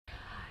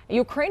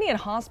Ukrainian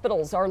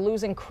hospitals are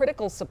losing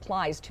critical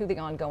supplies to the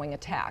ongoing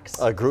attacks.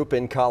 A group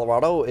in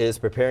Colorado is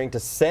preparing to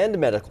send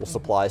medical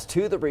supplies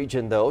to the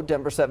region, though.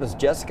 Denver 7's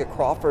Jessica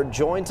Crawford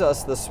joins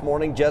us this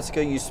morning.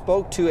 Jessica, you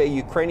spoke to a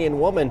Ukrainian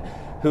woman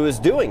who is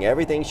doing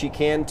everything she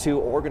can to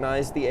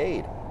organize the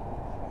aid.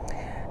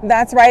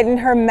 That's right, and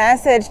her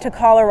message to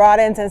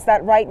Coloradans is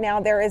that right now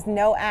there is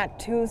no act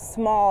too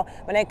small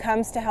when it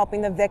comes to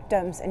helping the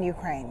victims in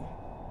Ukraine.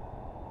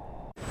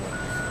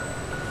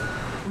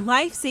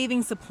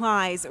 Life-saving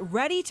supplies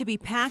ready to be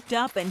packed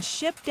up and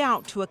shipped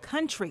out to a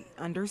country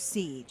under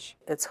siege.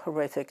 It's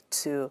horrific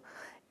to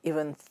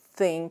even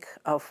think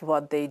of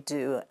what they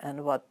do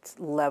and what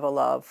level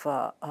of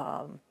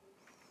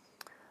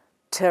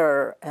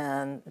terror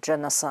and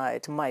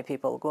genocide my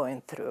people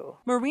going through.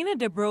 Marina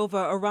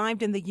Dobrova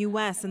arrived in the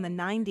U.S. in the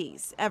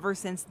 90s. Ever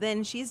since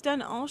then, she's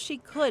done all she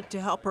could to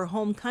help her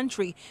home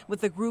country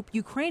with the group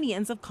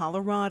Ukrainians of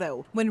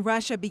Colorado. When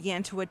Russia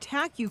began to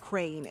attack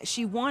Ukraine,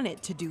 she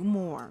wanted to do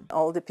more.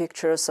 All the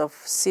pictures of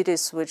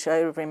cities which I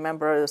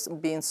remember as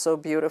being so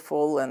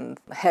beautiful and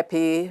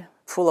happy,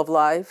 full of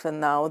life, and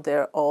now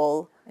they're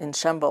all in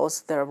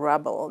shambles, they're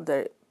rubble.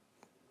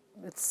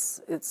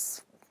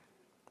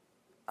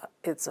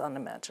 It's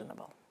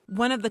unimaginable.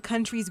 One of the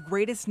country's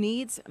greatest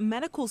needs,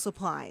 medical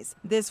supplies.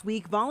 This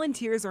week,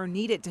 volunteers are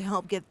needed to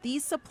help get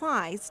these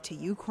supplies to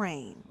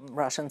Ukraine.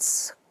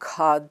 Russians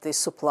cut the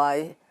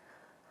supply,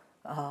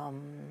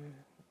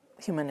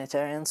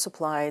 humanitarian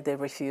supply. They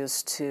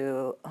refuse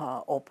to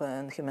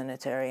open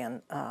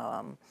humanitarian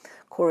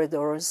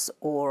corridors,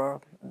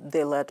 or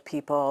they let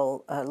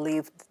people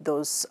leave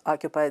those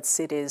occupied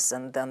cities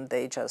and then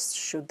they just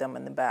shoot them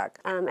in the back.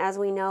 As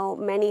we know,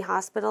 many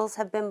hospitals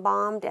have been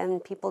bombed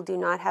and people do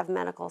not have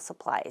medical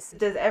supplies.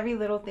 Does every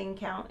little thing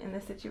count in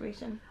this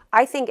situation?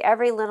 I think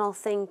every little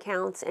thing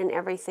counts in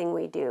everything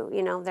we do.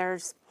 You know,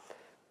 there's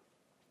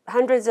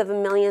hundreds of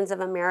millions of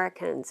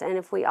Americans, and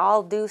if we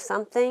all do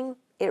something,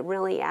 it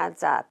really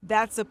adds up.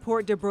 That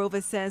support,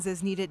 Dobrova says,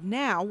 is needed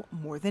now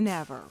more than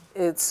ever.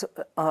 It's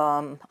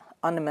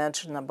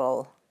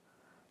unimaginable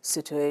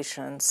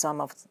situation some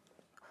of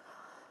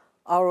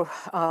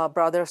our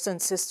brothers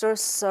and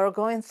sisters are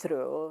going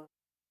through.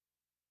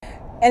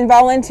 And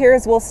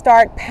volunteers will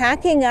start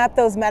packing up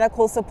those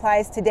medical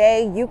supplies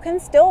today. You can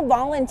still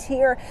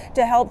volunteer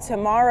to help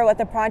tomorrow at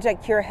the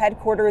Project Cure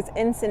headquarters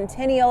in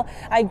Centennial.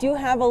 I do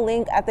have a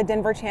link at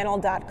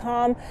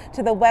thedenverchannel.com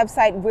to the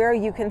website where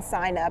you can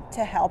sign up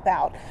to help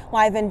out.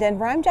 Live in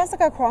Denver, I'm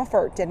Jessica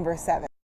Crawford, Denver 7.